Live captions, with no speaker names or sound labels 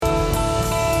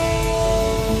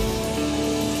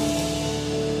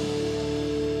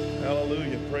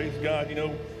You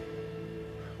know,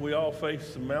 we all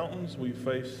face some mountains. We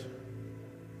face,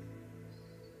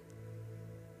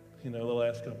 the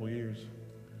last couple of years,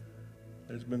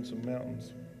 there's been some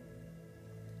mountains.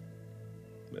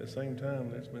 But at the same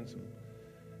time, there's been some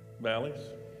valleys.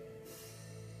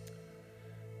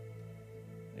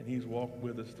 And He's walked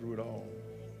with us through it all.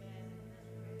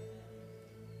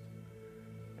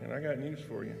 And I got news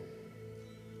for you.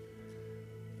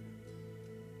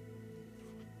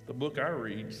 The book I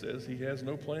read says He has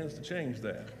no plans to change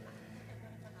that.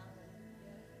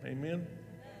 Amen?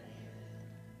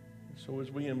 So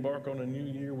as we embark on a new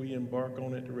year, we embark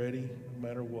on it ready no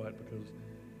matter what, because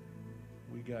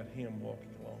we got Him walking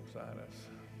alongside us.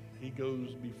 He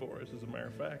goes before us, as a matter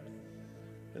of fact.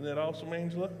 Isn't that awesome,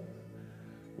 Angela?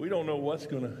 We don't know what's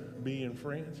going to be in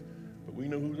France, but we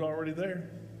know who's already there.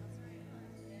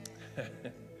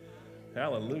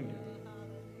 Hallelujah.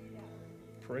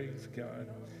 Praise God.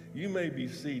 You may be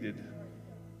seated.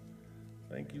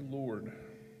 Thank you, Lord.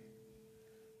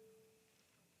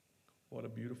 What a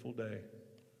beautiful day.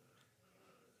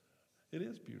 It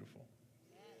is beautiful.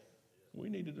 We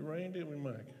needed the rain, didn't we,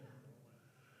 Mike?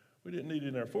 We didn't need it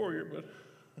in our foyer, but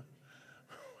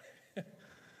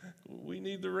we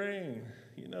need the rain.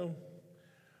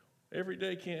 Every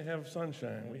day can't have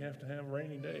sunshine. We have to have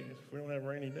rainy days. If we don't have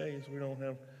rainy days, we don't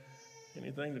have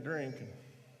anything to drink. And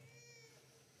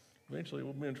eventually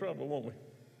we'll be in trouble, won't we?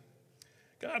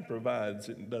 God provides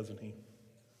it, doesn't He?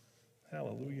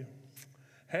 Hallelujah.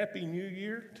 Happy New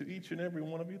Year to each and every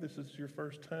one of you. This is your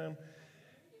first time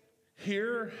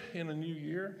here in a new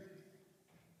year.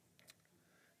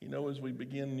 As we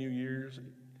begin New Year's,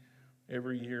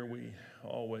 every year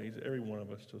every one of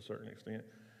us to a certain extent,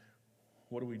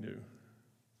 what do?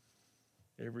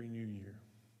 Every new year.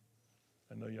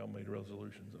 I know y'all made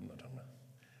resolutions. I'm not talking about.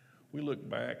 We look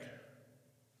back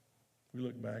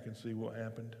and see what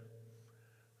happened.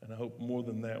 And I hope more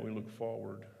than that, we look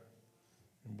forward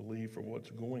and believe for what's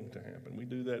going to happen. We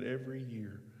do that every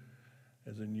year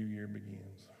as a new year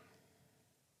begins.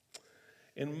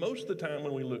 And most of the time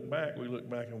when we look back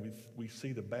and we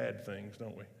see the bad things,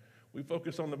 don't we? We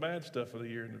focus on the bad stuff of the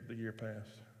year past.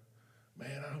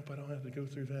 Man, I hope I don't have to go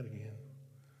through that again.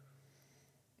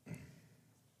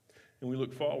 And we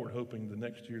look forward hoping the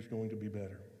next year is going to be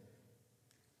better.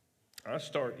 I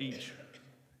start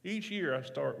each year I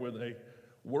start with a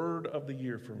word of the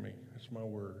year for me. It's my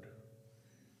word.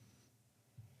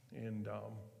 And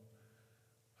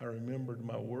I remembered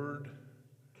my word.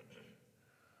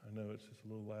 I know it's just a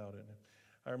little loud, isn't it?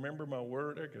 I remember my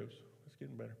word. There it goes. It's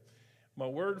getting better. My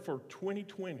word for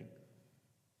 2020.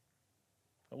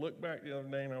 I looked back the other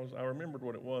day and I remembered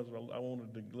what it was. I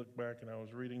wanted to look back and I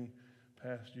was reading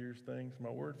past year's things. My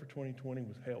word for 2020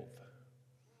 was health.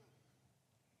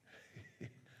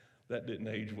 That didn't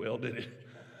age well, did it?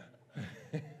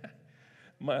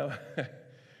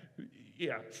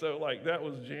 So that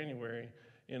was January,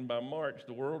 and by March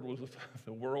the world was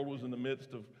in the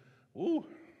midst of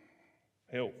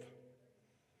health.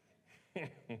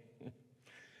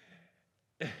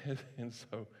 And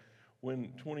so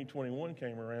when 2021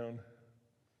 came around,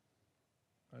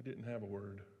 I didn't have a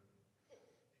word.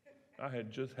 I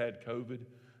had just had COVID,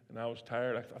 and I was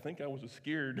tired. I think I was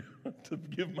scared to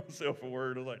give myself a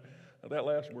word. I was like, that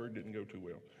last word didn't go too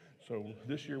well. So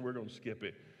this year we're going to skip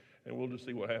it, and we'll just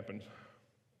see what happens.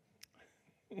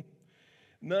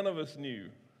 None of us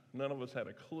knew. None of us had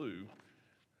a clue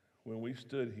when we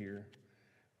stood here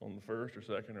on the first or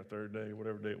second or third day,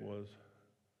 whatever day it was,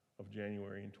 of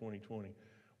January in 2020,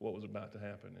 what was about to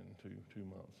happen in two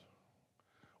months.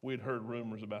 We had heard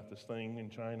rumors about this thing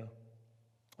in China,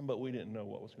 but we didn't know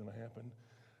what was going to happen.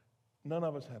 None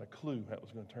of us had a clue how it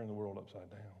was going to turn the world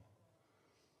upside down.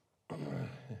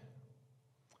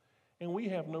 And we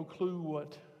have no clue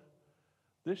what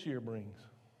this year brings.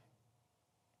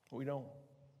 We don't.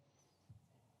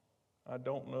 I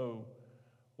don't know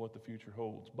what the future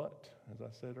holds, but as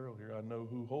I said earlier, I know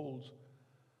who holds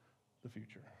the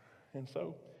future. And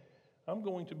so I'm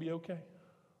going to be okay.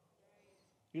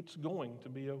 It's going to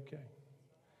be okay.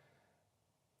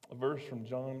 A verse from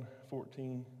John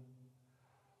 14,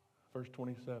 verse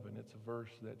 27. It's a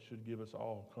verse that should give us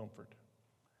all comfort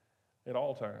at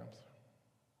all times.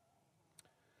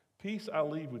 Peace I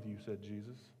leave with you, said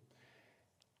Jesus.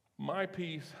 My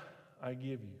peace I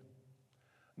give you.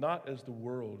 Not as the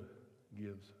world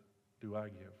gives, do I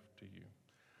give to you.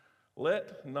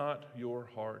 Let not your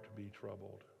heart be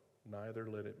troubled, neither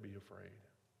let it be afraid.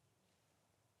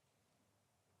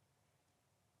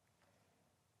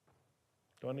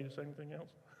 Do I need to say anything else?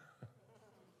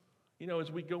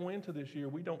 As we go into this year,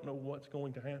 we don't know what's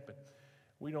going to happen.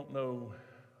 We don't know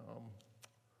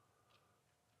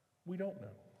We don't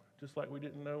know, just like we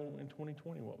didn't know in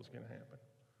 2020 what was going to happen.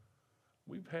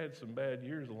 We've had some bad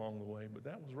years along the way, but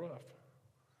that was rough.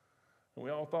 And we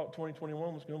all thought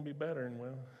 2021 was going to be better, and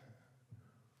well,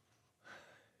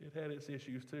 it had its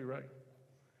issues too, right?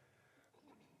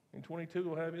 And 22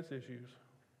 will have its issues.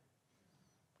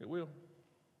 It will.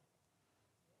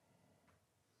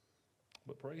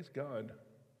 But praise God,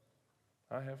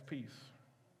 I have peace.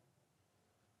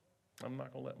 I'm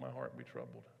not going to let my heart be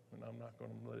troubled, and I'm not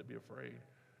going to let it be afraid.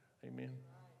 Amen.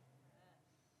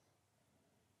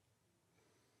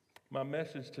 My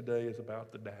message today is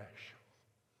about the dash.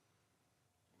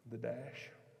 The dash.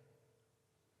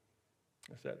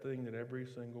 It's that thing that every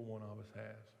single one of us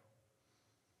has.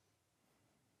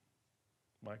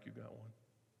 Mike, you got one.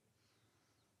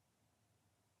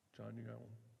 John, you got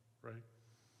one. Ray,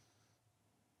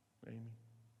 Amy,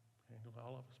 Angela,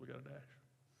 all of us, we got a dash.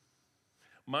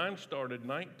 Mine started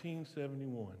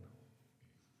 1971,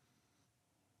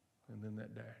 and then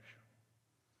that dash.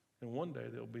 And one day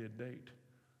there'll be a date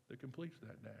that completes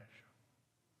that dash.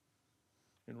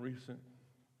 In recent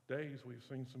days, we've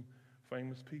seen some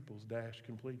famous people's dash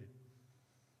completed.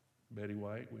 Betty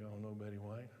White, we all know Betty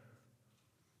White.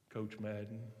 Coach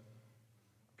Madden,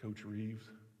 Coach Reeves.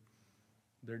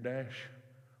 Their dash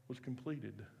was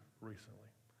completed recently.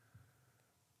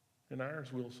 And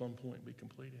ours will at some point be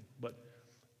completed. But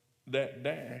that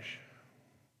dash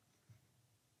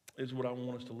is what I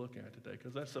want us to look at today,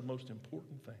 because that's the most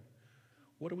important thing.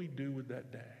 What do we do with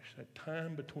that dash, that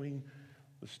time between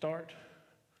the start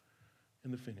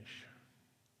and the finish?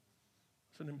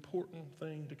 It's an important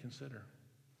thing to consider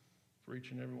for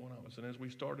each and every one of us. And as we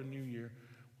start a new year,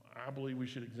 I believe we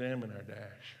should examine our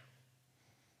dash.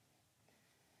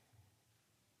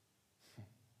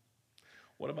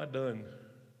 What have I done?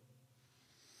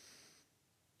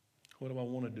 What do I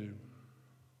want to do?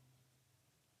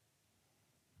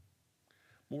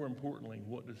 More importantly,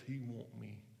 what does He want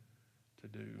me to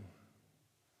do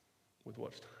with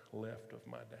what's left of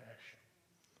my dash?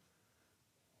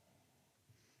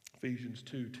 Ephesians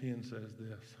 2:10 says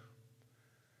this: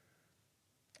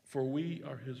 "For we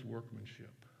are His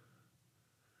workmanship,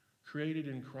 created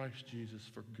in Christ Jesus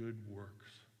for good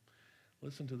works."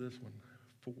 Listen to this one.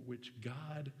 "For which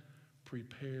God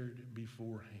prepared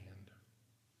beforehand,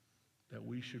 that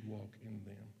we should walk in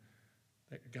them."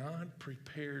 That God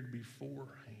prepared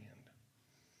beforehand.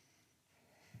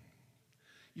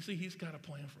 You see, He's got a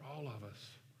plan for all of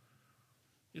us.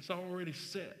 It's already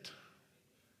set.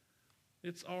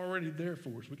 It's already there for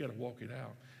us. We got to walk it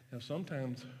out. Now,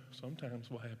 sometimes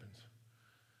what happens?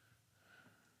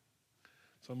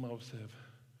 Some of us have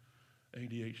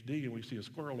ADHD, and we see a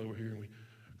squirrel over here, and we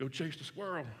go chase the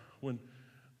squirrel, when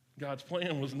God's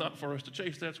plan was not for us to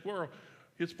chase that squirrel.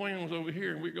 His plan was over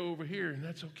here, and we go over here, and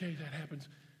that's okay. That happens.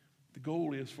 The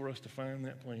goal is for us to find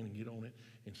that plan and get on it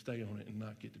and stay on it and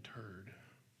not get deterred.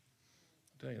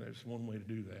 I'll tell you, there's one way to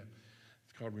do that.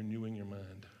 It's called renewing your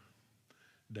mind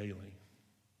daily.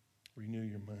 Renew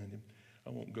your mind. And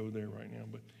I won't go there right now,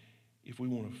 but if we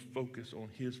want to focus on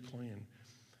His plan,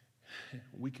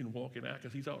 we can walk it out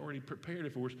because He's already prepared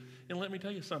it for us. And let me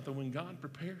tell you something, when God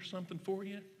prepares something for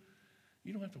you,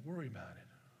 you don't have to worry about it.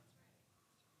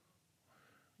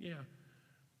 Yeah,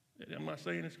 I'm not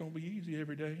saying it's going to be easy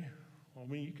every day. I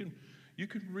mean, you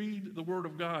can read the Word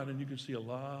of God and you can see a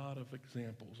lot of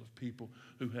examples of people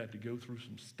who had to go through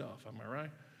some stuff. Am I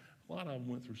right? A lot of them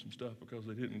went through some stuff because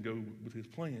they didn't go with His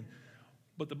plan.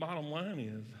 But the bottom line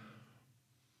is,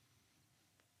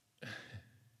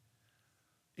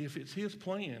 if it's His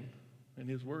plan and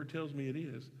His Word tells me it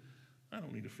is, I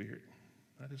don't need to fear it.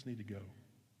 I just need to go.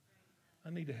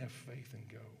 I need to have faith and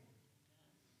go.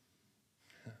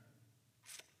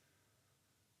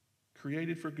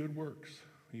 Created for good works,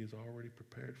 He has already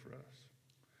prepared for us.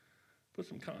 Put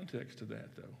some context to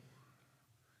that, though,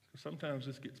 because sometimes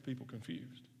this gets people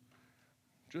confused.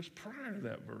 Just prior to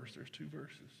that verse, there's two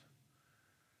verses.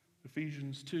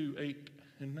 Ephesians 2:8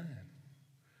 and 9.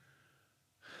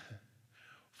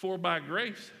 "For by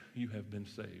grace you have been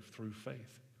saved through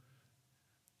faith,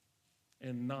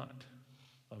 and not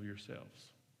of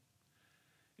yourselves.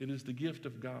 It is the gift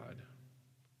of God,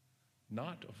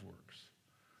 not of works,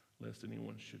 lest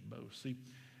anyone should boast." See,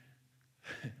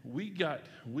 we got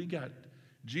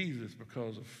Jesus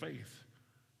because of faith,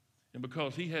 and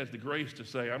because He has the grace to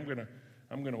say, I'm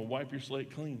gonna wipe your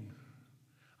slate clean.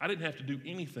 I didn't have to do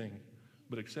anything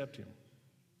but accept Him.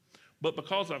 But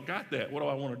because I've got that, what do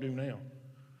I want to do now?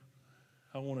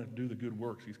 I want to do the good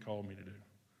works He's called me to do.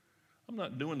 I'm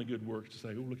not doing the good works to say,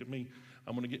 oh, look at me,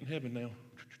 I'm going to get in heaven now,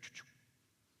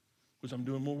 because I'm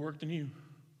doing more work than you.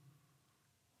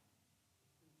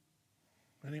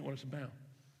 That ain't what it's about.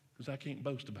 because I can't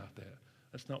boast about that.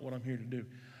 That's not what I'm here to do.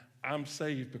 I'm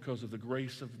saved because of the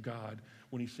grace of God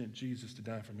when he sent Jesus to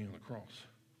die for me on the cross.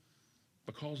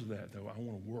 Because of that, though, I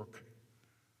want to work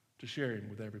to share him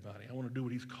with everybody. I want to do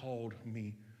what he's called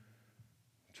me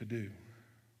to do.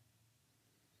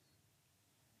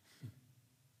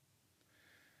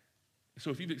 So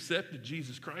if you've accepted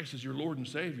Jesus Christ as your Lord and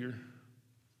Savior,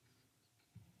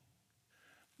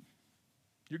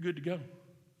 you're good to go.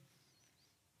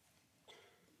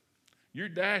 Your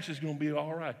dash is going to be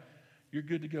all right. You're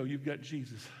good to go. You've got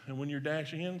Jesus. And when your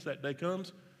dash ends, that day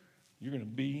comes, you're going to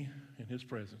be in his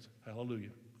presence.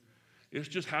 Hallelujah. It's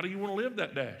just, how do you want to live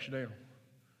that dash now?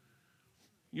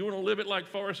 You want to live it like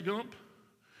Forrest Gump?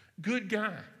 Good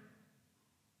guy.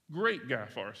 Great guy,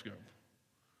 Forrest Gump.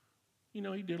 You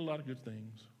know, he did a lot of good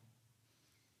things.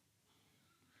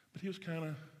 But he was kind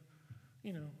of,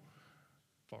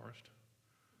 Forrest.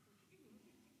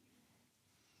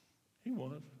 He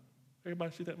was.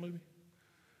 Everybody see that movie?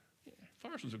 Yeah,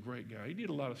 Forrest was a great guy. He did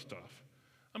a lot of stuff.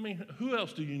 I mean, who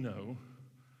else do you know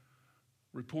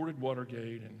reported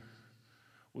Watergate and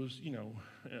was,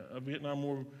 a Vietnam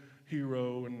War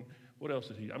hero, and what else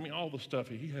did he? I mean, all the stuff.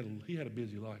 He had a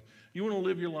busy life. You want to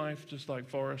live your life just like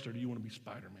Forrest, or do you want to be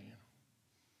Spider-Man?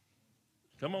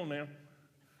 Come on now.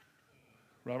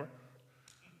 Robert?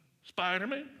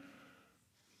 Spider-Man?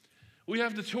 We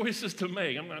have the choices to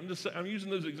make. I'm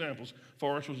using those examples.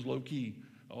 Forrest was low-key,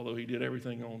 although he did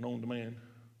everything on demand.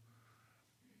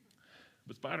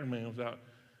 But Spider-Man was out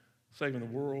saving the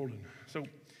world. And so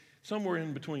somewhere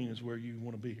in between is where you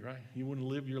want to be, right? You want to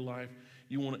live your life.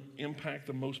 You want to impact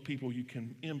the most people you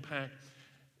can impact.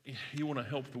 You want to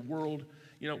help the world.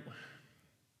 You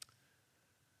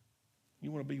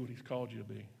want to be what he's called you to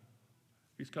be.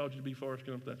 If he's called you to be Forrest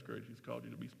Gump, that's great. If he's called you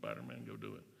to be Spider-Man, go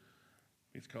do it.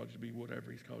 He's called you to be whatever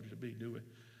he's called you to be, do it.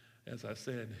 As I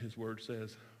said, his word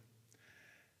says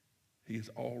he has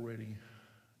already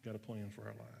got a plan for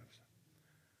our lives.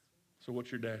 So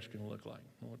what's your dash going to look like?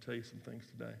 I want to tell you some things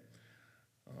today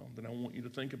that I want you to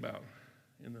think about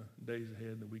in the days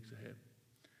ahead, the weeks ahead.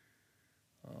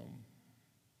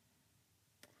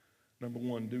 Number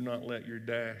one, do not let your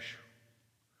dash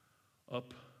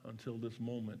up until this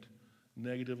moment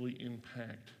negatively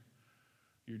impact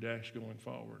your dash going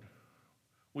forward.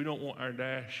 We don't want our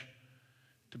dash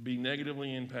to be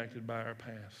negatively impacted by our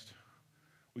past.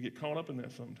 We get caught up in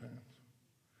that sometimes.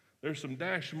 There's some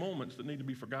dash moments that need to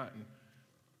be forgotten.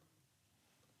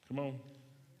 Come on.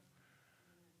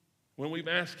 When we've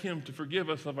asked him to forgive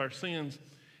us of our sins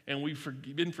and we've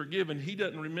been forgiven, he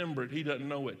doesn't remember it. He doesn't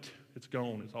know it. It's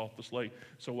gone. It's off the slate.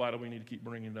 So why do we need to keep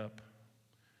bringing it up?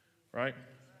 Right?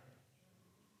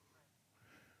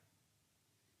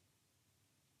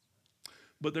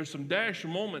 But there's some dash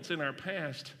moments in our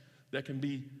past that can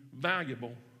be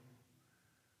valuable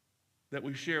that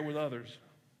we share with others.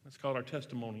 That's called our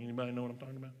testimony. Anybody know what I'm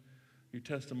talking about? Your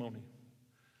testimony.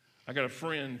 I got a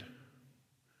friend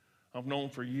I've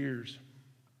known for years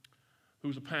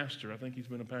who's a pastor. I think he's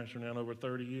been a pastor now over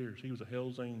 30 years. He was a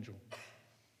Hell's Angel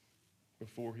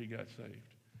before he got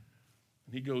saved.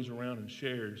 And he goes around and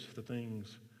shares the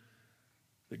things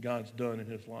that God's done in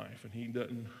his life. And he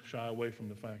doesn't shy away from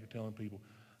the fact of telling people,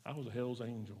 I was a Hell's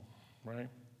Angel, right?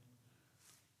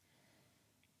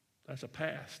 That's a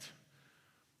past.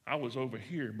 I was over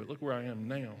here, but look where I am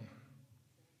now.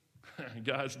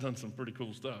 God's done some pretty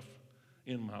cool stuff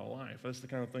in my life. That's the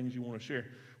kind of things you want to share.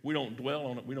 We don't dwell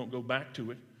on it. We don't go back to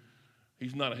it.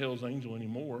 He's not a Hell's Angel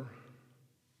anymore.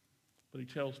 But he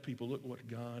tells people, look what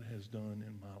God has done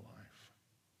in my life.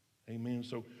 Amen.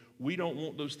 So we don't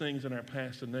want those things in our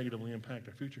past to negatively impact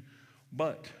our future.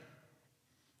 But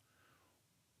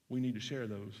we need to share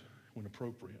those when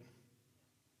appropriate.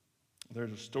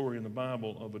 There's a story in the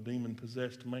Bible of a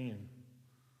demon-possessed man.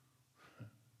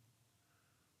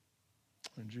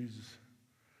 And Jesus,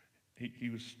 he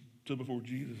was stood before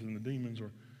Jesus, and the demons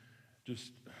were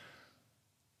just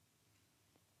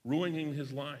ruining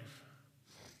his life.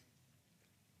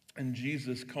 And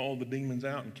Jesus called the demons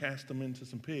out and cast them into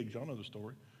some pigs. Y'all know the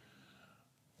story.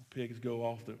 Pigs go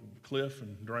off the cliff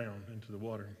and drown into the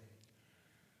water.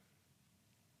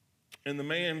 And the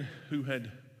man who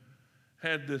had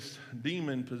this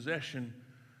demon possession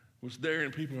was there,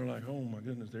 and people are like, oh my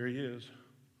goodness, there he is.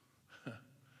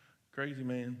 Crazy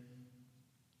man.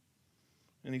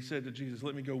 And he said to Jesus,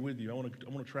 let me go with you. I want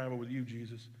to travel with you,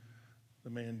 Jesus. The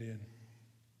man did.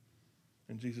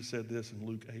 And Jesus said this in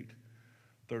Luke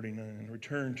 8:39,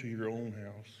 return to your own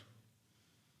house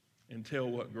and tell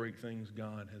what great things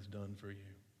God has done for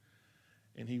you.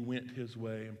 And he went his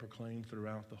way and proclaimed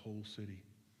throughout the whole city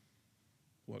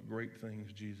what great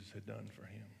things Jesus had done for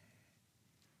him.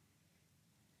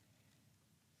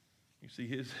 You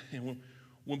see,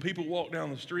 when people walked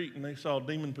down the street and they saw a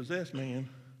demon-possessed man,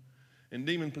 and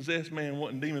demon-possessed man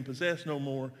wasn't demon-possessed no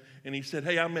more, and he said,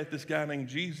 hey, I met this guy named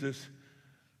Jesus,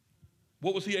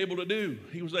 what was he able to do?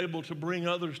 He was able to bring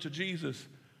others to Jesus.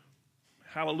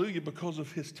 Hallelujah, because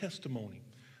of his testimony.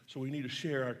 So we need to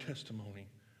share our testimony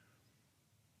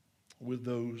with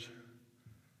those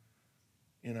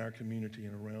in our community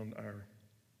and around our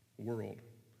world.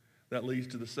 That leads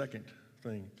to the second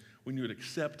thing. We need to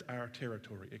accept our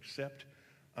territory. Accept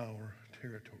our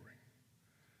territory.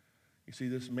 You see,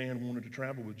 this man wanted to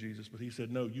travel with Jesus, but he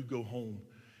said, no, you go home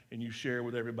and you share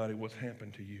with everybody what's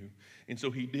happened to you. And so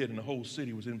he did, and the whole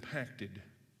city was impacted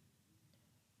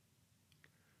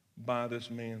by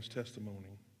this man's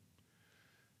testimony.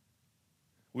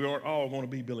 We aren't all going to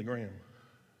be Billy Graham,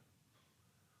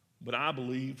 but I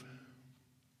believe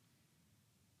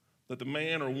that the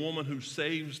man or woman who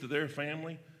saves their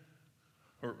family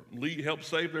or helps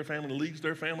save their family, leads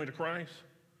their family to Christ,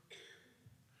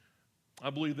 I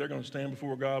believe they're going to stand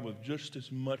before God with just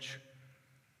as much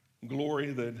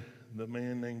glory that the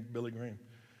man named Billy Graham,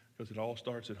 because it all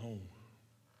starts at home.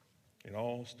 It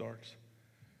all starts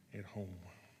at home.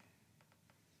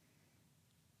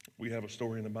 We have a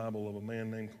story in the Bible of a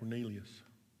man named Cornelius.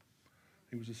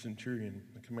 He was a centurion,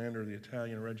 the commander of the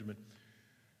Italian regiment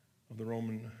of the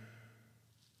Roman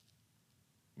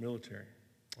military.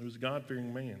 He was a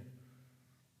God-fearing man.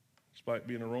 Despite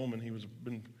being a Roman, he was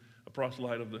been a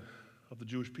proselyte of the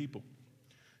Jewish people.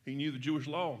 He knew the Jewish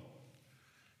law.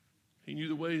 He knew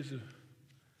the ways of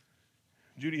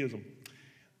Judaism.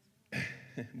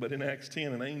 But in Acts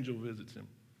 10, an angel visits him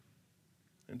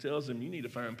and tells him, you need to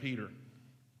find Peter.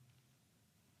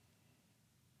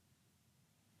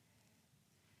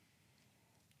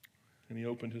 And he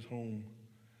opened his home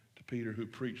to Peter, who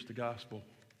preached the gospel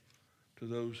to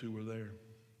those who were there.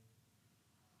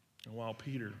 And while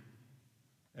Peter,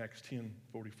 Acts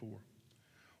 10:44,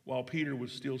 while Peter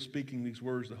was still speaking these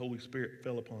words, the Holy Spirit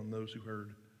fell upon those who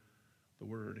heard the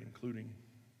word, including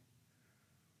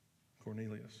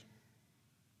Cornelius.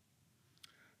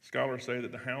 Scholars say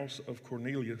that the house of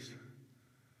Cornelius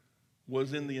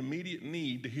was in the immediate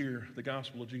need to hear the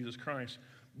gospel of Jesus Christ,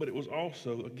 but it was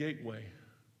also a gateway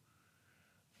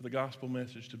for the gospel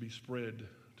message to be spread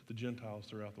to the Gentiles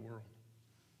throughout the world.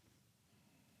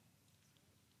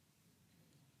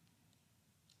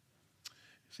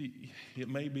 See, it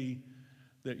may be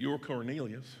that you're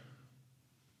Cornelius,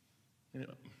 and it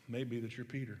may be that you're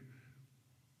Peter.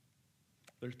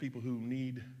 There's people who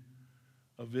need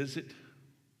a visit,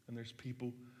 and there's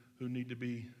people who need to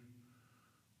be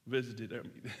visited.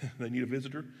 They need a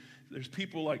visitor. There's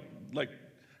people like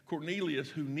Cornelius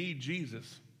who need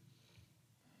Jesus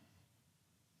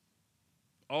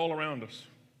all around us.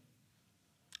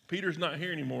 Peter's not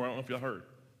here anymore. I don't know if y'all heard.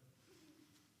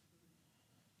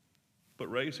 But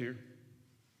Ray's here.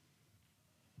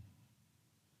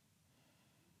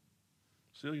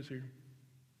 Celia's here.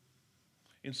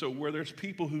 And so where there's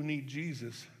people who need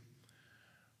Jesus,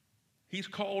 he's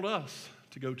called us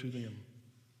to go to them.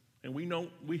 And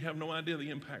we have no idea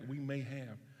the impact we may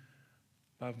have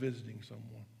by visiting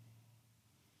someone.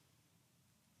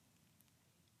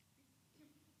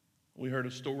 We heard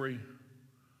a story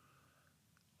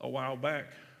a while back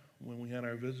when we had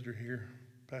our visitor here,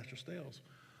 Pastor Stales,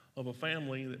 of a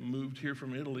family that moved here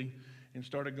from Italy and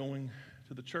started going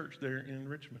to the church there in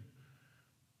Richmond.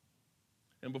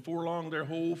 And before long, their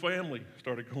whole family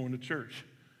started going to church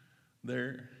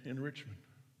there in Richmond.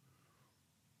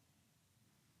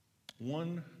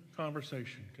 One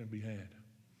conversation can be had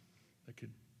that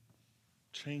could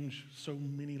change so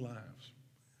many lives.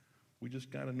 We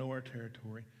just got to know our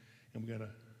territory, and we got to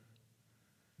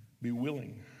be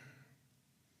willing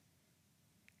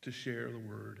to share the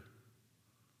word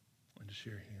and to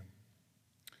share him.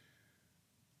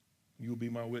 You will be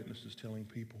my witnesses, telling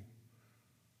people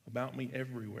about me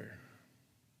everywhere,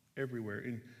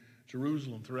 in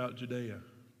Jerusalem, throughout Judea,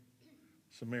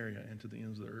 Samaria, and to the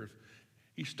ends of the earth.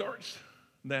 He starts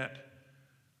that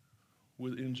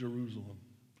within Jerusalem.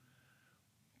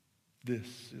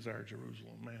 This is our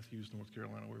Jerusalem. Matthews, North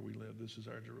Carolina, where we live. This is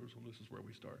our Jerusalem. This is where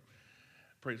we start.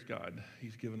 Praise God.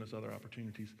 He's given us other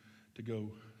opportunities to go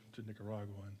to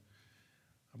Nicaragua. And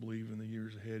I believe in the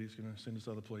years ahead, he's going to send us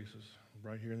other places,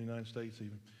 right here in the United States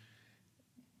even.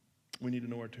 We need to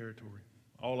know our territory.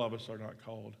 All of us are not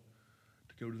called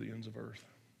to go to the ends of earth.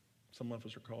 Some of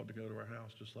us are called to go to our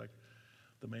house, just like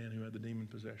the man who had the demon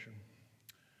possession.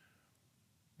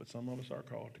 But some of us are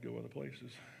called to go other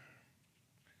places.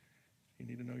 You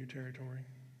need to know your territory.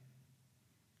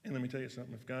 And let me tell you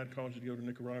something. If God calls you to go to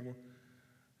Nicaragua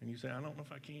and you say, I don't know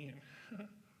if I can,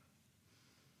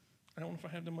 I don't know if I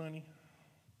have the money.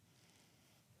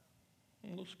 I'm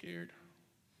a little scared.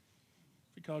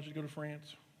 If he calls you to go to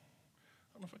France,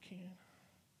 I don't know if I can.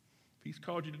 If he's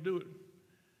called you to do it,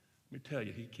 let me tell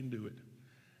you, he can do it.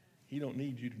 He don't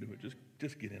need you to do it.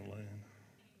 Just get in line.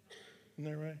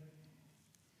 Isn't that right?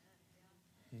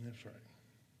 That's right.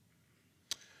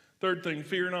 Third thing,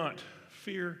 fear not.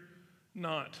 Fear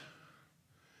not.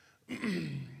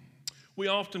 We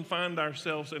often find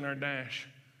ourselves in our dash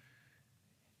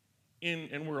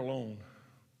and we're alone.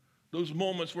 Those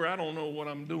moments where I don't know what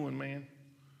I'm doing, man.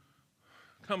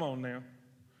 Come on now.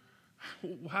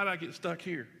 How did I get stuck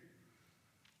here?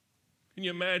 Can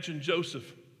you imagine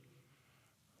Joseph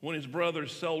when his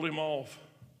brothers sold him off?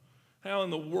 How in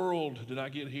the world did I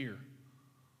get here?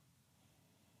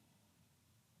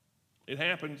 It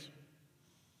happens.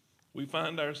 We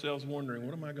find ourselves wondering,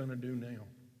 what am I going to do now?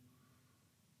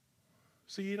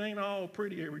 See, it ain't all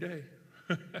pretty every day.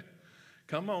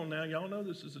 Come on now, y'all know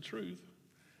this is the truth.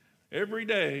 Every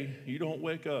day, you don't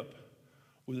wake up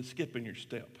with a skip in your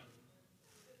step.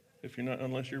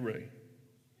 Unless you're Ray.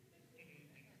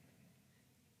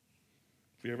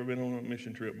 If you've ever been on a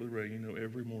mission trip with Ray, you know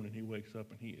every morning he wakes up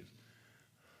and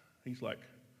he's like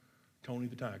Tony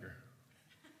the Tiger.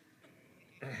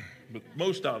 But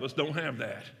most of us don't have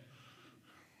that.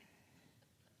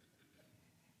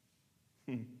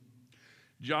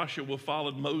 Joshua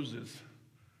followed Moses.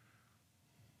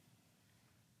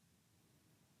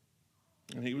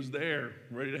 And he was there,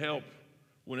 ready to help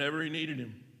whenever he needed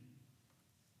him.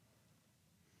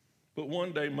 But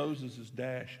one day, Moses'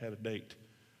 dash had a date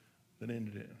that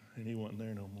ended it, and he wasn't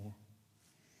there no more.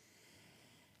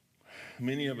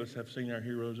 Many of us have seen our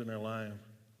heroes in our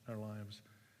lives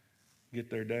get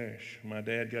their dash. My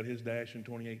dad got his dash in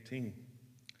 2018.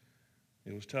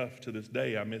 It was tough. To this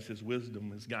day, I miss his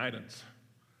wisdom, his guidance.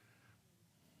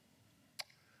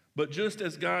 But just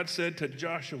as God said to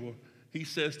Joshua, he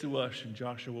says to us in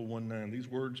Joshua 1:9, these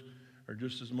words are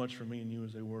just as much for me and you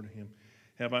as they were to him.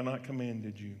 Have I not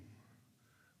commanded you?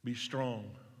 Be strong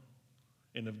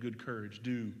and of good courage.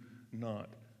 Do not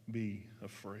be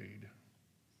afraid,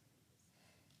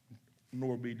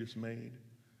 nor be dismayed.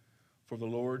 For the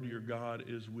Lord your God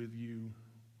is with you.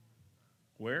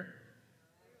 Where?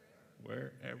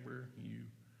 Wherever you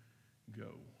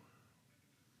go.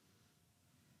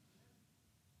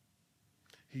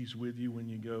 He's with you when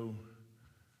you go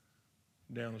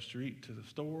down the street to the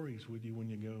store. He's with you when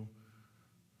you go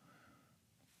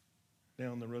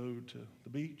down the road to the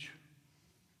beach.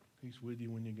 He's with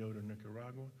you when you go to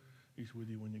Nicaragua. He's with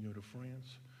you when you go to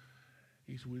France.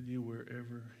 He's with you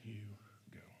wherever you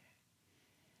go.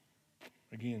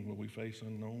 Again, will we face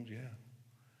unknowns? Yeah,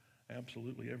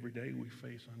 absolutely. Every day we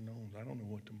face unknowns. I don't know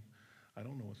what's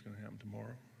going to happen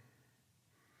tomorrow.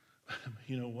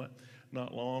 You know what?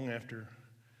 Not long after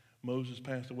Moses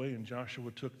passed away and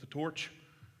Joshua took the torch,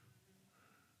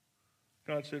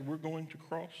 God said, we're going to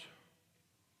cross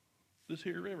this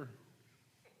here river.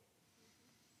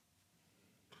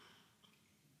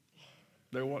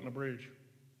 There wasn't a bridge.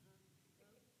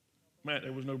 Matt,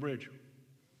 there was no bridge.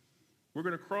 We're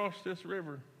going to cross this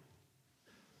river.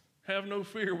 Have no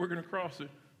fear, we're going to cross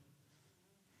it.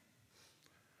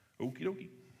 Okie dokie.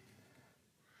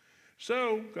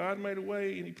 So God made a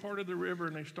way and he parted the river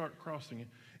and they start crossing it.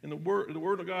 And the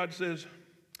word of God says,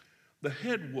 the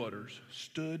headwaters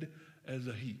stood as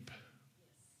a heap.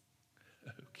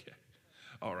 Okay.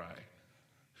 All right.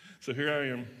 So here I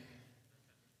am.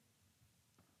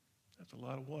 That's a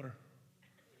lot of water.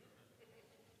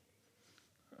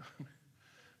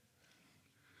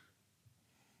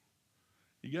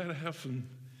 You gotta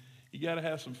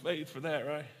have some faith for that,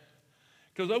 right?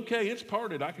 Because okay, it's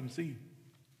parted. I can see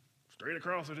straight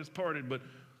across it, it's parted, but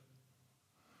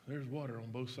there's water on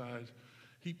both sides,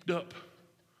 heaped up.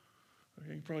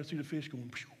 Okay, you probably see the fish going.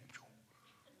 Pew,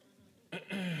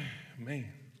 pew.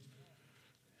 Man,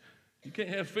 you can't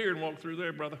have fear and walk through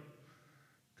there, brother.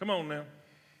 Come on now.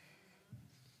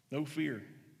 No fear.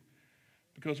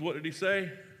 Because what did he say?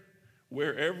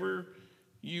 Wherever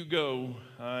you go,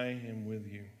 I am with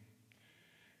you.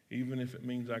 Even if it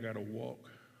means I got to walk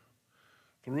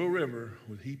through a river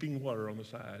with heaping water on the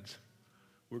sides.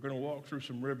 We're going to walk through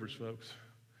some rivers, folks.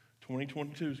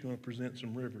 2022 is going to present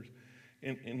some rivers.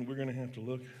 And we're going to have to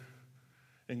look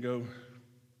and go,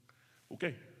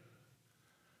 okay,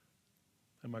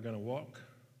 am I going to walk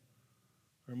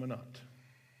or am I not?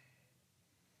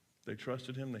 They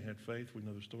trusted him. They had faith. We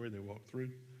know the story. They walked through.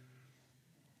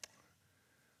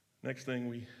 Next thing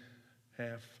we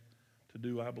have to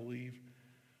do, I believe,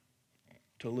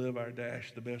 to live our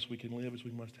dash the best we can live is we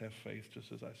must have faith,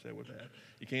 just as I said with that.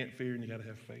 You can't fear and you got to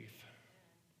have faith.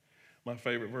 My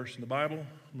favorite verse in the Bible,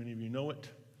 many of you know it,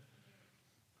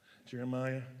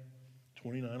 Jeremiah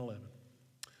 29:11.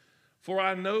 For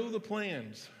I know the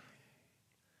plans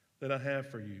that I have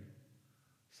for you,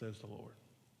 says the Lord.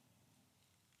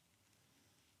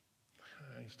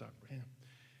 I ain't stopped for him.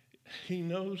 He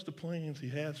knows the plans he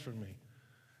has for me.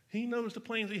 He knows the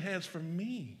plans he has for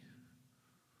me.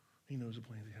 He knows the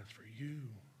plans he has for you.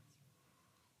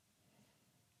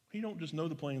 He don't just know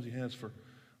the plans he has for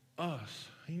us.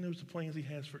 He knows the plans he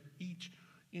has for each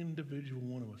individual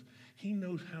one of us. He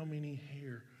knows how many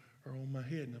hair are on my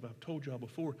head. And if I've told y'all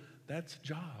before, that's a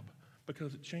job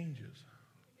because it changes.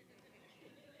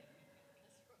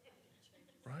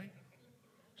 Right?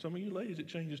 Some of you ladies, it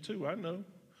changes too. I know.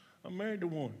 I'm married to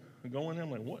one. I go in there,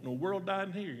 I'm like, what in the world died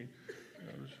in here?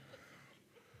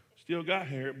 Still got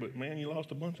hair, but man, you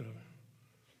lost a bunch of it.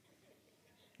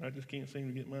 I just can't seem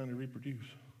to get mine to reproduce.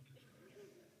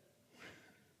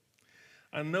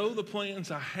 I know the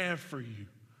plans I have for you,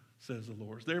 says the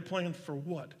Lord. They're plans for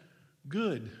what?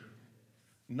 Good,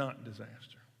 not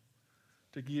disaster.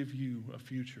 To give you a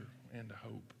future and a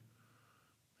hope.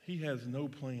 He has no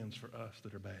plans for us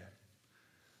that are bad.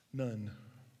 None.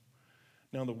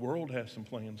 Now, the world has some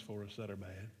plans for us that are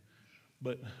bad,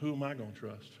 but who am I going to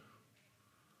trust?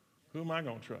 Who am I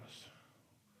going to trust?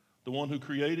 The one who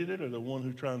created it or the one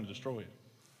who's trying to destroy it?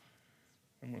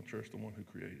 I'm going to trust the one who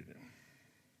created it.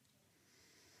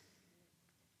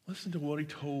 Listen to what he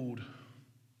told.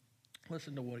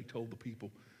 Listen to what he told the people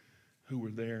who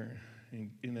were there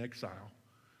in exile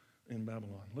in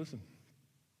Babylon. Listen,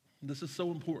 this is so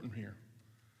important here.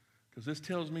 Because this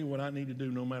tells me what I need to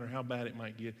do no matter how bad it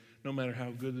might get, no matter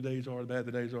how good the days are, or bad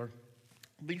the days are.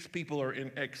 These people are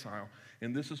in exile,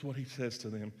 and this is what he says to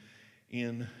them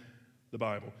in the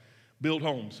Bible. Build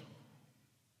homes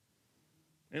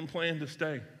and plan to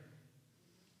stay.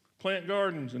 Plant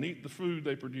gardens and eat the food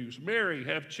they produce. Marry,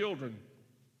 have children.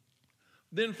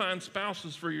 Then find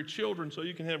spouses for your children so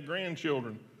you can have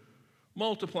grandchildren.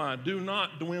 Multiply, do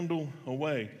not dwindle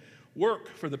away.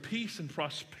 Work for the peace and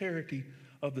prosperity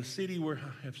of the city where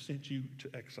I have sent you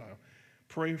to exile.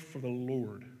 Pray for the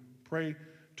Lord. Pray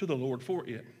to the Lord for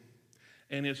it.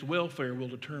 And its welfare will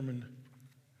determine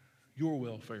your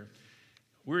welfare.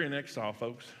 We're in exile,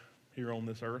 folks, here on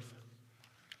this earth.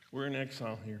 We're in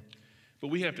exile here. But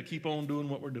we have to keep on doing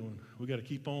what we're doing. We got to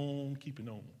keep on keeping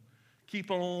on.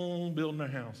 Keep on building our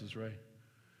houses, right?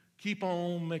 Keep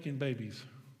on making babies.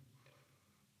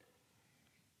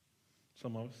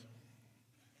 Some of us.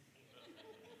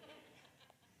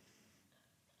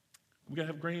 We got to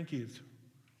have grandkids,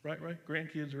 right?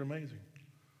 Grandkids are amazing.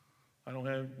 I don't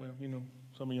have, well, you know,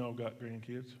 some of y'all got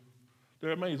grandkids.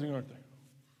 They're amazing, aren't they?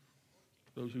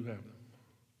 Those who have them.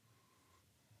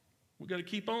 We got to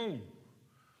keep on.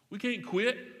 We can't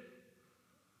quit.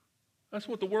 That's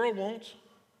what the world wants.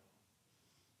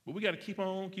 But we got to keep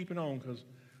on keeping on because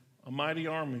a mighty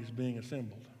army is being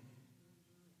assembled.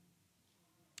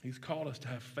 He's called us to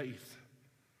have faith.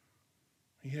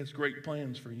 He has great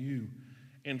plans for you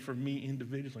and for me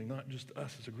individually, not just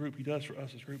us as a group. He does for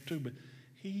us as a group too, but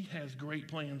he has great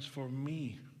plans for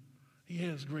me. He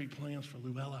has great plans for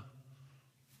Luella.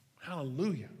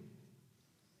 Hallelujah.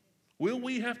 Will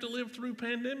we have to live through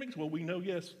pandemics? Well, we know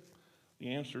yes,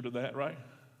 the answer to that, right?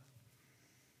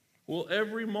 Will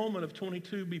every moment of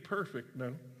 22 be perfect?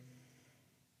 No.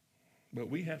 But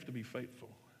we have to be faithful.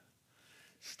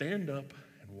 Stand up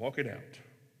and walk it out.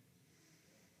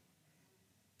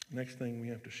 Next thing, we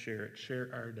have to share it. Share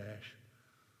our dash.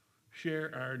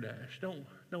 Share our dash. Don't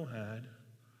hide.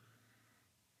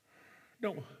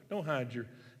 Don't hide your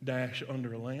dash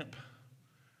under a lamp.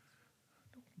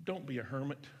 Don't be a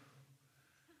hermit.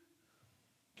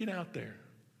 Get out there.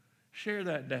 Share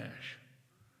that dash.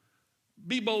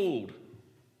 Be bold.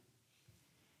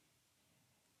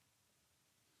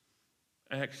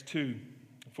 Acts 2,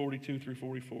 42 through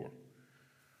 44.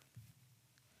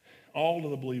 All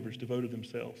of the believers devoted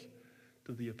themselves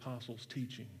to the apostles'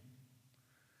 teaching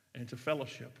and to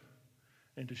fellowship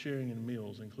and to sharing in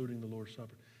meals, including the Lord's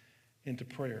Supper, and to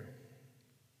prayer.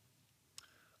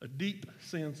 A deep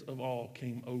sense of awe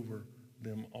came over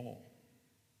them all.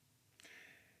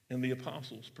 And the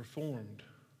apostles performed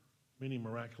many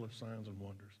miraculous signs and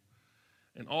wonders.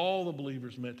 And all the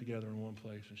believers met together in one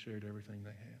place and shared everything they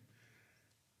had.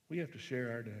 We have to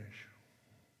share our dash.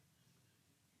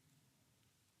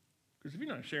 Because if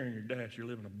you're not sharing your dash, you're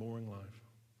living a boring life.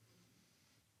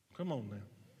 Come on now.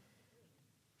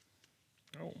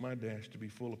 I want my dash to be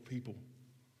full of people.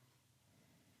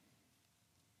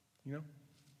 You know?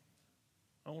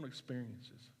 I want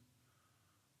experiences.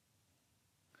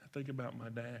 I think about my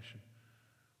dash, and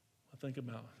I think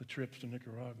about the trips to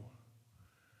Nicaragua.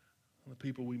 the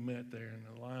people we met there and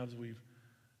the lives we've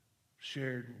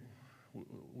shared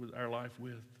with our life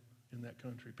with in that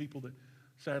country. People that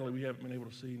sadly we haven't been able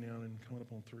to see now in coming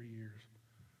up on 3 years.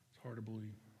 It's hard to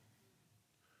believe.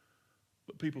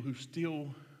 But people who still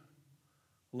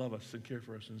love us and care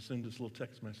for us and send us little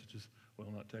text messages. Well,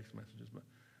 not text messages, but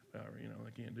they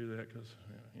can't do that because,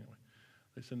 anyway.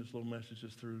 They send us little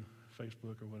messages through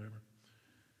Facebook or whatever.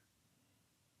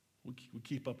 We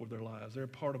keep up with their lives. They're a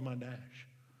part of my dash.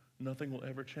 Nothing will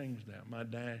ever change that. My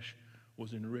dash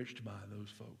was enriched by those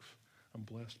folks. I'm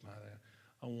blessed by that.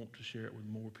 I want to share it with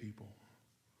more people.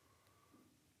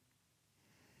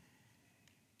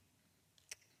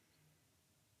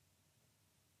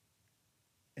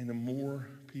 And the more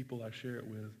people I share it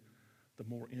with, the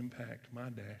more impact my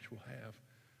dash will have.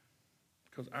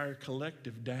 Because our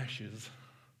collective dashes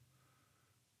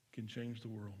can change the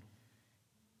world.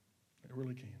 It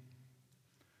really can.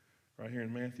 Right here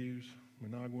in Matthews,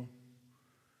 Managua,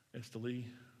 Esteli,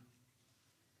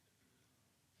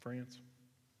 France.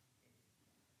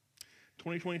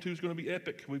 2022 is going to be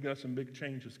epic. We've got some big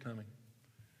changes coming.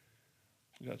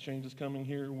 We've got changes coming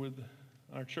here with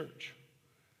our church.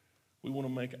 We want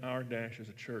to make our dash as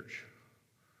a church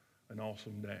an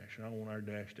awesome dash. And I want our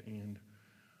dash to end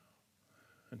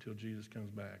until Jesus comes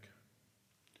back.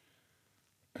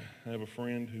 I have a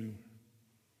friend who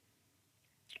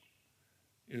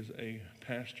is a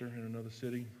pastor in another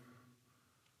city.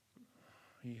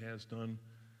 He has done,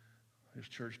 his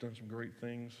church done some great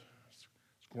things. It's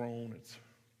grown.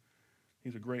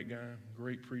 He's a great guy,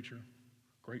 great preacher,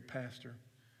 great pastor.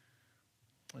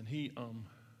 And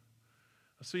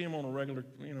I see him on a regular,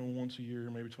 once a year,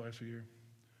 maybe twice a year.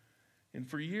 And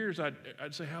for years, I'd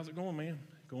say, how's it going, man?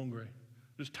 Going great.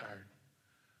 Just tired.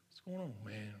 What's going on,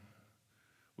 man?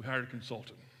 We hired a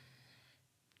consultant,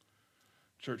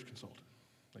 church consultant.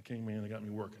 They came in, they got me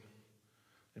working.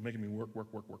 They're making me work. But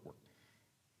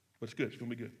it's good. It's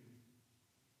going to be good.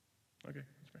 Okay,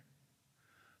 that's great.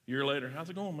 A year later, how's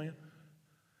it going, man?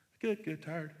 Good,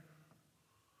 tired.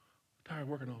 Tired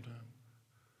working all the time.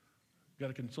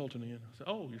 Got a consultant in. I said,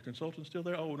 oh, your consultant's still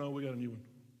there? Oh, no, we got a new one.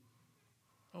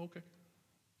 Oh, okay.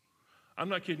 I'm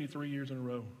not kidding you, 3 years in a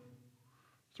row.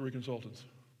 3 consultants.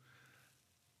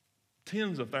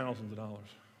 Tens of thousands of dollars.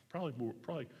 Probably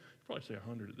say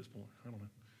 100 at this point. I don't know.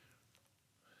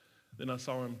 Then I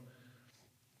saw him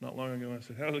not long ago. I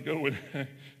said, how's it going? I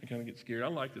kind of get scared. I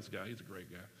like this guy. He's a great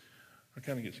guy. I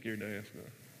kind of get scared to ask him.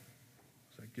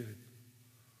 I said, good.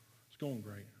 It's going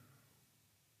great.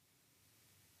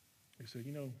 He said,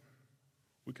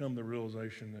 we come to the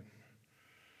realization that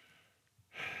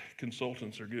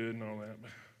consultants are good and all that,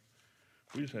 but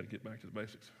we just had to get back to the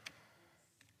basics.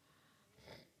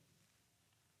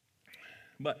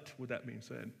 But with that being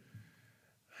said,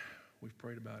 we've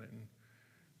prayed about it and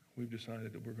we've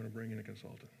decided that we're going to bring in a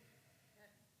consultant.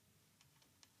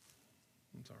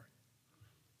 I'm sorry.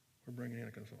 We're bringing in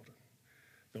a consultant.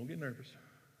 Don't get nervous.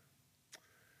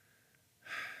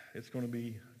 It's going to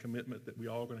be a commitment that we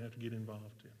all are going to have to get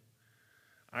involved in.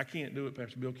 I can't do it.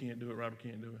 Pastor Bill can't do it. Robert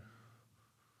can't do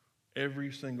it.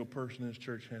 Every single person in this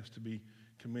church has to be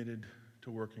committed to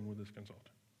working with this consultant.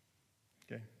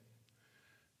 Okay?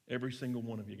 Every single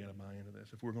one of you got to buy into this.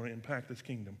 If we're going to impact this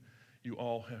kingdom, you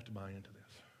all have to buy into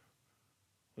this.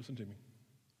 Listen to me.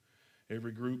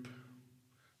 Every group,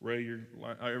 Ray,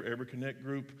 every connect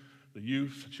group, the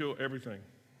youth, everything.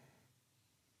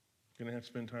 You're going to have to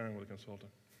spend time with a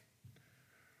consultant.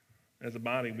 As a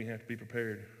body, we have to be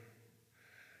prepared.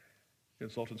 The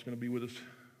consultant's going to be with us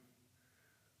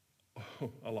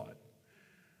a lot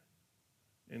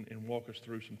and walk us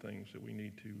through some things that we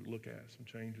need to look at, some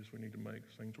changes we need to make,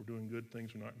 things we're doing good,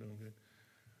 things we're not doing good.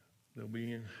 They'll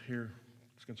be in here,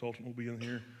 this consultant will be in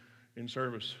here in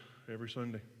service every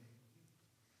Sunday.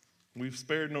 We've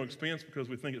spared no expense because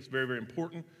we think it's very, very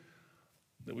important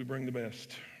that we bring the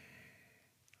best.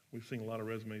 We've seen a lot of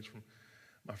resumes from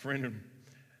my friend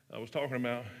I was talking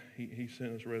about. He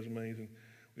sent us resumes, and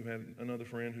we've had another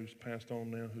friend who's passed on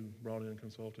now who brought in a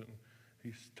consultant. And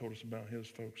he's told us about his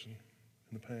folks, and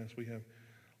in the past we have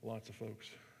lots of folks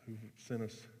who've sent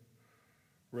us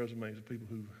resumes of people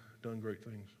who've done great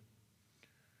things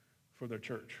for their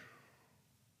church.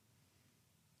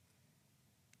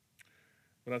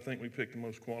 But I think we picked the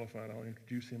most qualified. I'll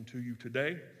introduce him to you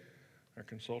today. Our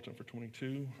consultant for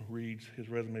 22 his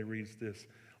resume reads this: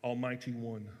 Almighty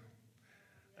One,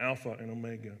 Alpha and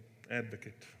Omega,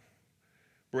 Advocate,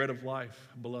 Bread of Life,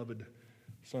 Beloved,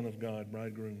 Son of God,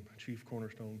 Bridegroom, Chief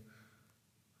Cornerstone,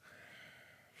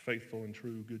 Faithful and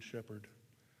True, Good Shepherd,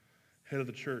 Head of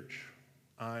the Church,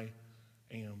 I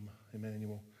am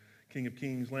Emmanuel, King of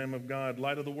Kings, Lamb of God,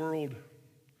 Light of the World,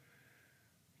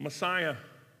 Messiah,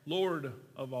 Lord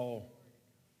of all,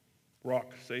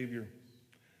 Rock, Savior,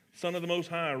 Son of the Most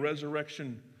High,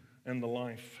 resurrection and the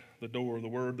life, the door, the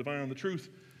word, the vine, the truth,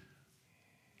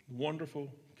 wonderful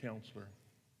Counselor,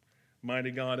 mighty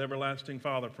God, everlasting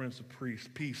Father, Prince of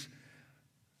Peace.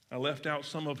 I left out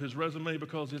some of his resume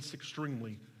because it's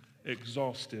extremely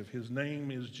exhaustive. His name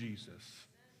is Jesus.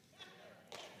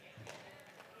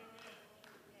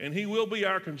 And he will be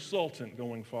our consultant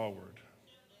going forward.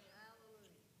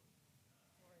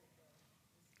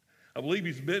 I believe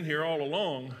he's been here all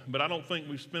along, but I don't think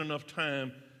we've spent enough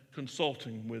time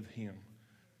consulting with him.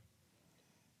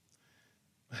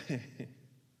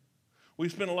 We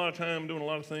spent a lot of time doing a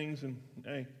lot of things, and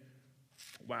hey,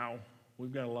 wow,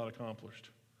 we've got a lot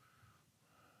accomplished.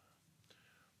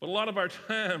 But a lot of our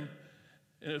time,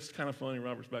 and it's kind of funny,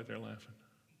 Robert's back there laughing.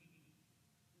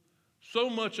 So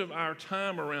much of our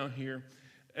time around here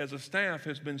as a staff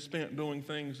has been spent doing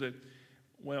things that,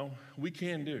 well, we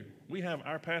can do. We have,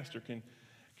 our pastor can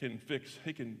fix,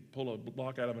 he can pull a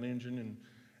block out of an engine, and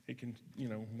he can,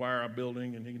 wire our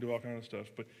building, and he can do all kinds of stuff.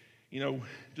 But,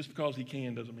 just because he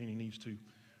can doesn't mean he needs to.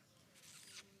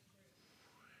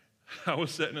 I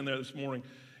was sitting in there this morning,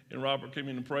 and Robert came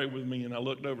in and prayed with me, and I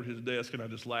looked over at his desk, and I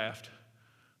just laughed.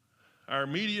 Our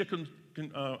media guy,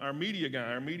 our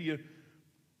media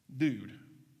dude,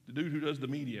 the dude who does the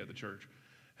media at the church,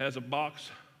 has a box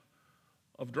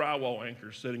of drywall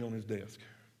anchors sitting on his desk.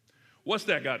 What's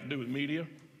that got to do with media?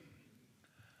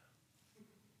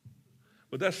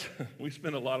 But we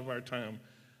spend a lot of our time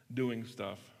doing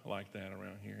stuff like that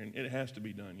around here, and it has to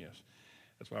be done, yes.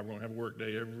 That's why we're going to have a work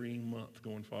day every month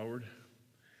going forward.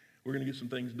 We're going to get some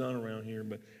things done around here,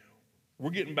 but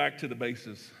we're getting back to the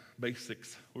basics.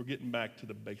 We're getting back to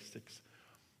the basics.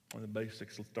 And the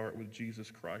basics will start with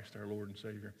Jesus Christ, our Lord and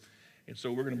Savior. And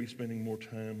so we're going to be spending more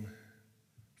time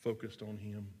focused on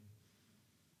him.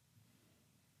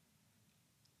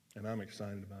 And I'm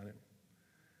excited about it.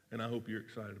 And I hope you're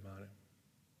excited about it.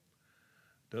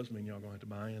 Does mean y'all going to have to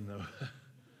buy in, though.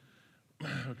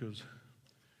 Because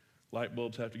light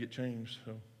bulbs have to get changed.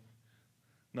 So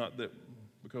not that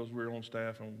because we're on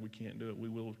staff and we can't do it, we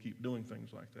will keep doing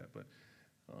things like that. But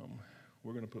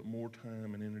we're going to put more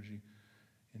time and energy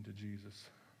into Jesus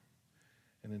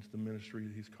and into the ministry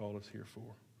that he's called us here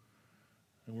for.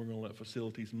 And we're going to let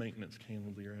facilities maintenance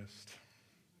handle the rest.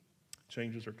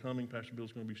 Changes are coming. Pastor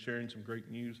Bill's going to be sharing some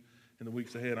great news in the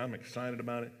weeks ahead. I'm excited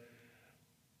about it.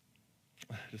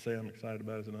 To say I'm excited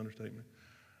about it is an understatement,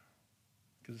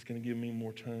 because it's going to give me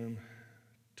more time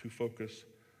to focus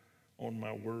on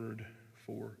my word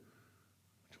for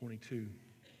 22.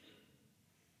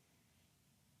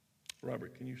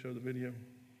 Robert, can you show the video?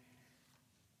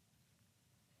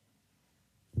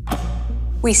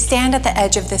 We stand at the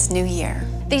edge of this new year.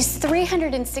 These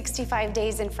 365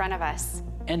 days in front of us.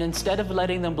 And instead of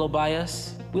letting them blow by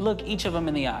us, we look each of them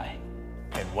in the eye.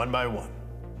 And one by one,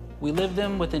 we live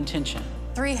them with intention.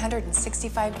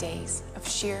 365 days of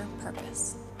sheer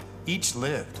purpose. each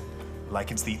lived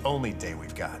like it's the only day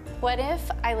we've got. What if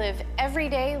I live every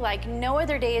day like no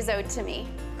other day is owed to me?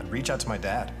 I'd reach out to my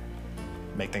dad,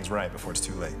 make things right before it's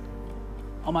too late.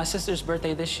 On my sister's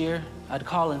birthday this year, I'd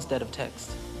call instead of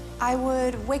text. I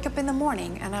would wake up in the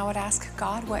morning and I would ask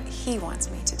God what He wants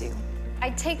me to do.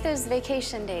 I'd take those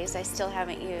vacation days I still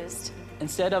haven't used.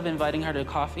 Instead of inviting her to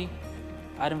coffee,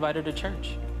 I'd invite her to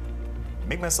church.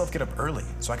 Make myself get up early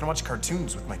so I can watch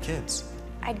cartoons with my kids.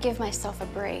 I'd give myself a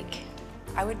break.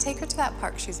 I would take her to that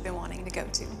park she's been wanting to go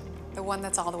to, the one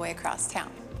that's all the way across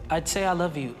town. I'd say I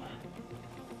love you,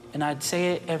 and I'd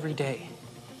say it every day.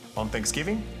 On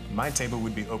Thanksgiving, my table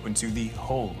would be open to the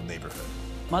whole neighborhood.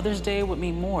 Mother's Day would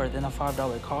mean more than a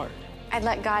 $5 card. I'd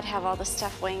let God have all the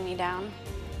stuff weighing me down.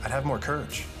 I'd have more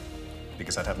courage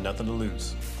because I'd have nothing to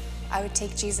lose. I would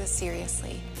take Jesus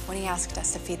seriously when He asked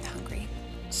us to feed the hungry.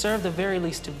 Serve the very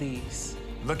least of these.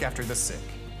 Look after the sick.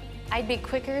 I'd be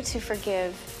quicker to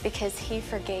forgive because He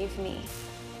forgave me.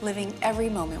 Living every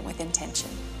moment with intention.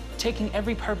 Taking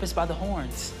every purpose by the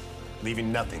horns.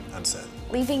 Leaving nothing unsaid.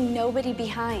 Leaving nobody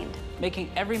behind. Making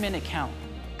every minute count.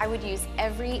 I would use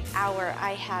every hour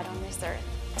I had on this earth.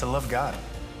 To love God.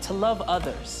 To love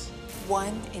others.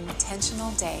 One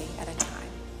intentional day at a time.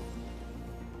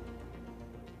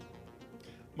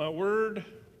 My word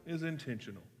is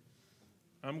intentional.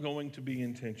 I'm going to be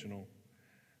intentional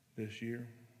this year.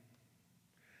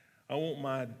 I want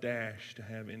my dash to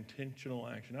have intentional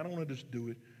action. I don't want to just do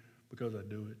it because I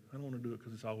do it. I don't want to do it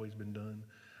because it's always been done.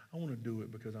 I want to do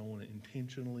it because I want to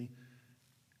intentionally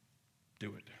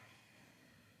do it.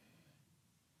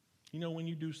 You know, when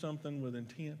you do something with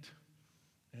intent,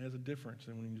 it has a difference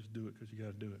than when you just do it because you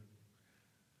got to do it.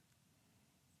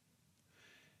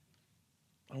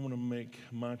 I want to make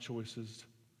my choices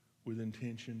with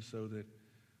intention so that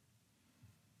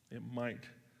it might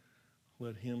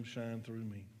let him shine through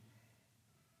me.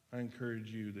 I encourage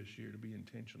you this year to be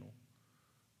intentional.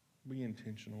 Be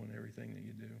intentional in everything that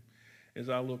you do. As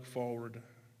I look forward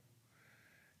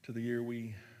to the year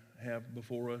we have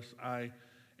before us, I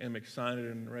am excited,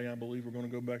 and Ray, I believe we're going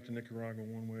to go back to Nicaragua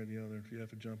one way or the other. If you have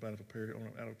to jump out of a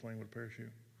plane with a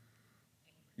parachute,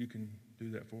 you can do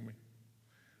that for me.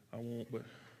 I won't, but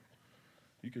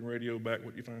you can radio back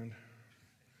what you find.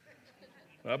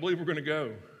 I believe we're going to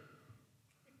go.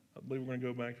 I believe we're going to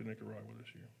go back to Nicaragua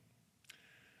this year.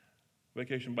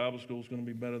 Vacation Bible School is going to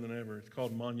be better than ever. It's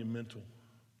called Monumental.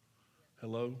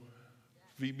 Hello?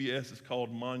 VBS is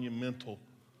called Monumental.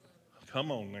 Come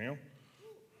on now.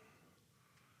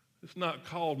 It's not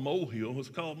called Molehill, it's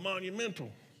called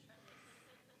Monumental.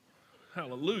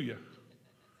 Hallelujah.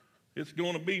 It's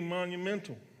going to be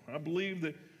monumental. I believe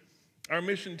that our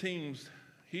mission teams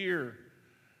here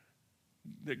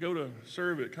that go to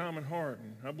serve at Common Heart,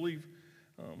 and I believe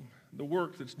the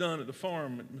work that's done at the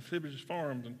farm, at Mephibosheth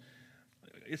Farms, and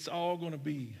it's all going to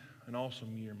be an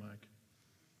awesome year, Mike.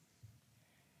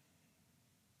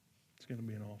 It's going to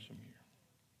be an awesome year.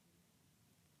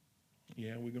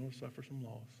 Yeah, we're going to suffer some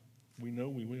loss. We know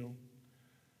we will.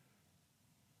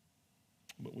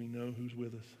 But we know who's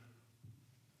with us.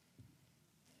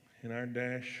 And our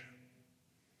dash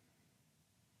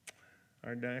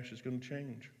is going to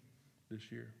change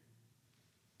this year.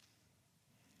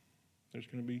 There's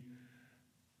going to be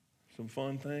some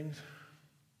fun things.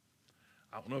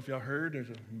 I don't know if y'all heard, there's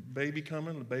a baby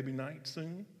coming, a baby night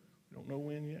soon. We don't know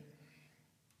when yet.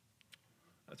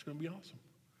 That's going to be awesome.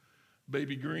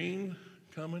 Baby Green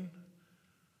coming.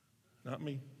 Not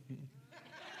me.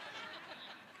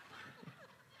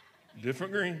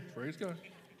 Different green. Praise God.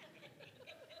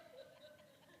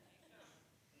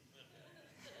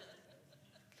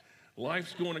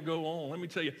 Life's going to go on. Let me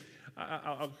tell you,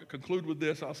 I'll conclude with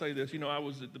this. I'll say this. You know, I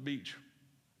was at the beach,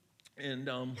 and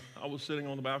I was sitting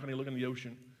on the balcony looking at the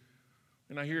ocean,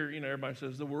 and I hear, everybody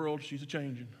says, the world, she's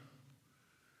a-changing.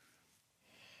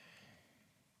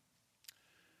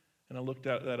 And I looked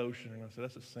out at that ocean, and I said,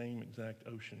 that's the same exact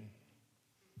ocean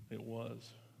it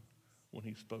was when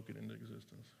he spoke it into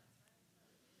existence.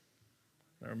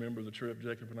 I remember the trip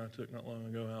Jacob and I took not long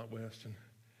ago out west, and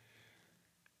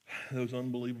those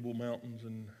unbelievable mountains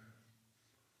and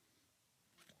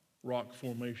rock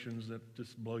formations that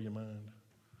just blow your mind.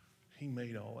 He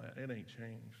made all that. It ain't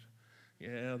changed.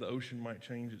 Yeah, the ocean might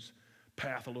change its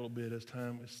path a little bit as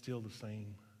time is still the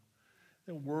same.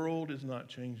 The world is not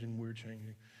changing, we're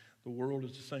changing. The world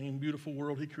is the same beautiful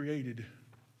world he created.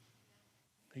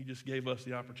 He just gave us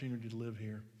the opportunity to live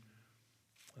here.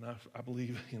 And I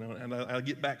believe, and I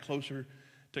get back closer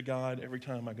to God every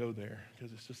time I go there,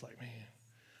 because it's just like, man,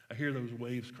 I hear those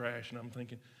waves crash, and I'm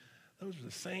thinking, those are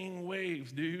the same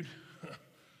waves, dude.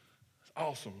 It's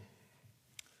awesome.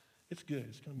 It's good.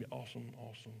 It's going to be an awesome,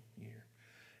 awesome year.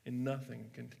 And nothing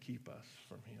can keep us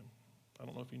from him. I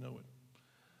don't know if you know it.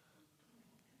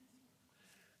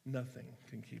 Nothing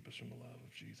can keep us from the love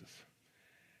of Jesus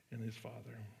and his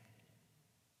Father.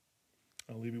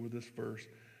 I'll leave you with this verse,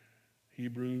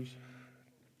 Hebrews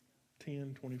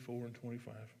 10, 24, and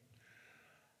 25.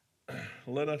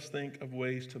 Let us think of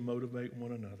ways to motivate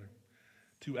one another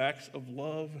to acts of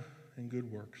love and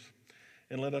good works.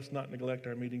 And let us not neglect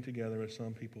our meeting together as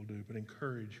some people do, but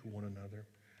encourage one another,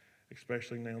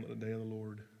 especially now that the day of the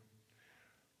Lord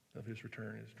of his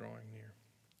return is drawing near.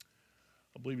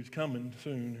 I believe he's coming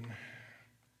soon, and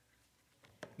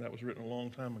that was written a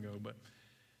long time ago, but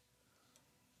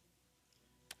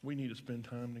we need to spend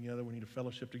time together. We need to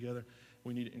fellowship together.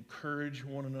 We need to encourage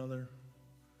one another.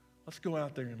 Let's go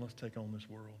out there and let's take on this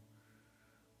world.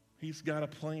 He's got a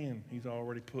plan he's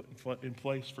already put in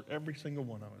place for every single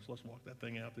one of us. Let's walk that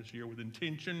thing out this year with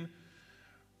intention.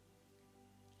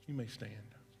 You may stand.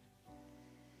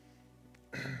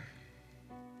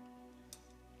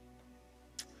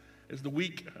 As the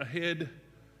week ahead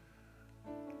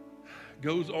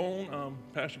goes on,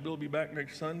 Pastor Bill will be back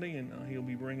next Sunday, and he'll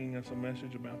be bringing us a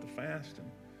message about the fast.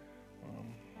 And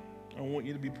I want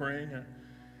you to be praying.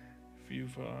 If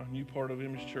you've new part of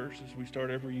Image Church, as we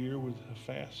start every year with a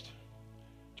fast,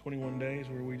 21 days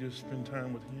where we just spend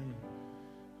time with him.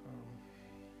 And,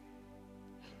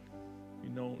 you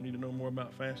don't need to know more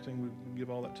about fasting. We can give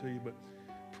all that to you, but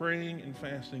praying and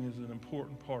fasting is an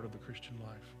important part of the Christian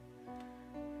life.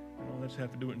 You don't just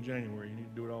have to do it in January. You need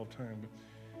to do it all the time. But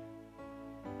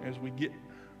as we get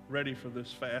ready for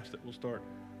this fast that will start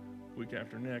week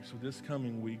after next, so this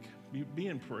coming week, be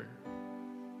in prayer.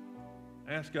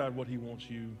 Ask God what he wants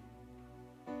you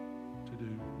to do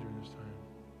during this time.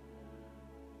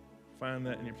 Find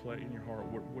that in your plate, in your heart.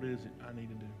 What is it I need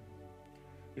to do?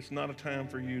 It's not a time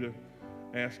for you to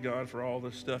ask God for all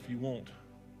this stuff you want.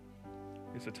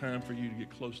 It's a time for you to get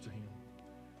close to Him.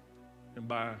 And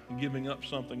by giving up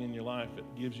something in your life, it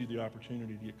gives you the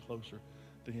opportunity to get closer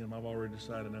to Him. I've already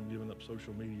decided I'm giving up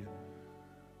social media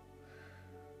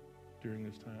during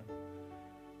this time.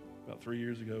 About 4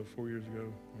 years ago,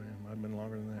 man, might have been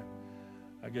longer than that,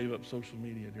 I gave up social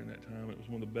media during that time. It was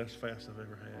one of the best fasts I've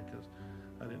ever had because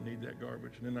I didn't need that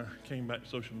garbage. And then I came back to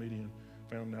social media and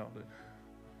found out that,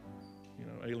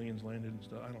 aliens landed and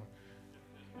stuff.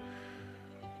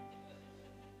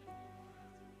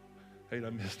 I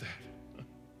missed that.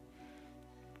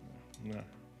 I'm not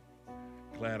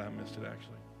glad I missed it,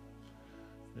 actually.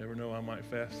 Never know, I might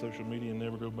fast social media and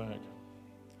never go back. I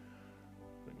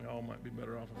think we all might be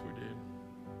better off if we did.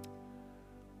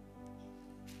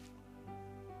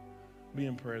 Be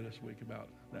in prayer this week about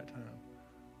that time.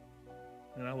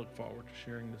 And I look forward to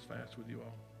sharing this fast with you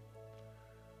all.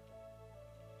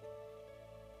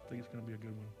 I think it's going to be a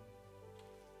good one.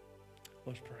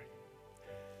 Let's pray.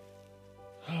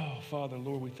 Oh, Father,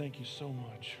 Lord, we thank you so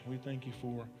much. We thank you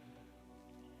for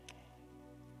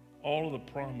all of the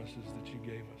promises that you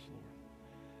gave us,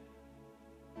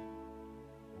 Lord.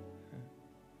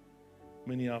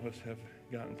 Many of us have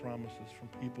gotten promises from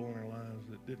people in our lives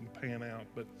that didn't pan out,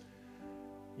 but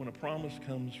when a promise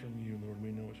comes from you, Lord,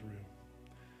 we know it's real.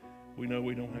 We know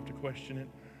we don't have to question it.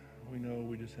 We know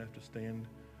we just have to stand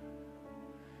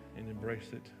and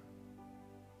embrace it,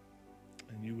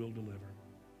 and you will deliver.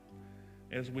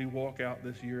 As we walk out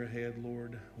this year ahead,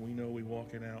 Lord, we know we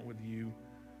walk it out with you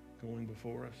going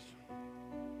before us.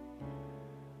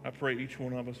 I pray each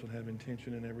one of us would have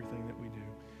intention in everything that we do,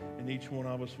 and each one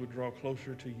of us would draw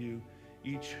closer to you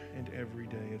each and every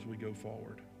day as we go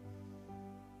forward.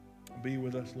 Be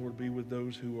with us, Lord. Be with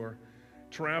those who are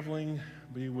traveling.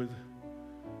 Be with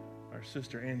our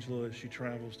sister Angela as she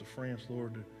travels to France,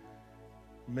 Lord, to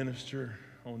minister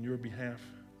on your behalf.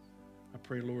 I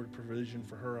pray, Lord, provision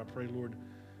for her. I pray, Lord,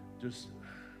 just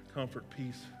comfort,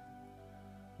 peace.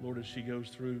 Lord, as she goes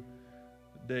through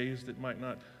days that might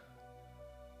not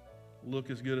look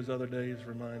as good as other days,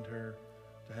 remind her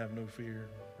to have no fear.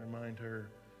 Remind her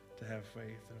to have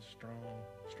faith, and strong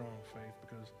faith,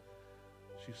 because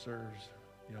she serves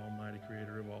the Almighty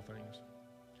Creator of all things.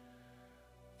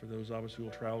 For those of us who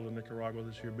will travel to Nicaragua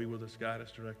this year, be with us, guide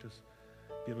us, direct us,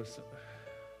 give us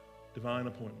divine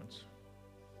appointments.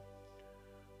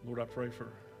 Lord, I pray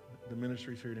for the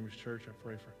ministries here at Image Church. I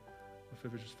pray for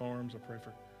Mephibosheth Farms. I pray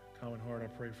for Common Heart. I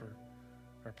pray for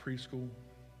our preschool.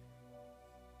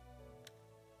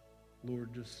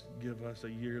 Lord, just give us a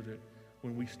year that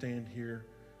when we stand here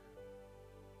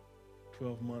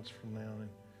 12 months from now and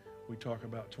we talk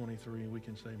about 23, we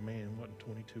can say, man, wasn't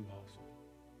 22 awesome?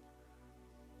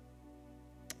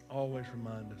 Always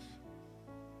remind us.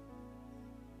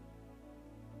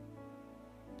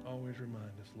 Always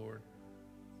remind us, Lord,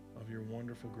 of your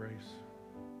wonderful grace.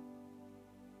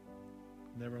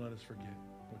 Never let us forget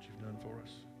what you've done for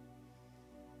us.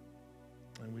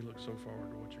 And we look so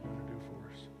forward to what you're going to do for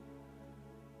us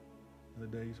in the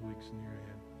days, weeks, and year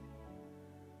ahead.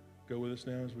 Go with us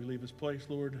now as we leave this place,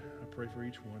 Lord. I pray for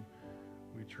each one.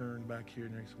 We turn back here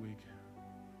next week,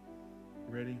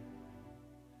 ready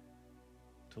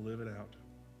to live it out.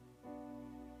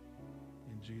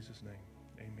 In Jesus' name,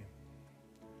 amen.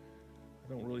 I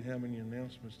don't really have any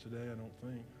announcements today, I don't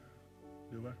think.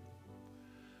 Do I?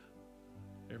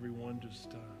 Everyone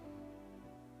just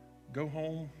go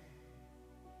home,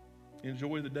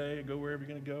 enjoy the day, go wherever you're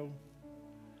going to go,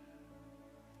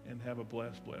 and have a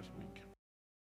blessed week.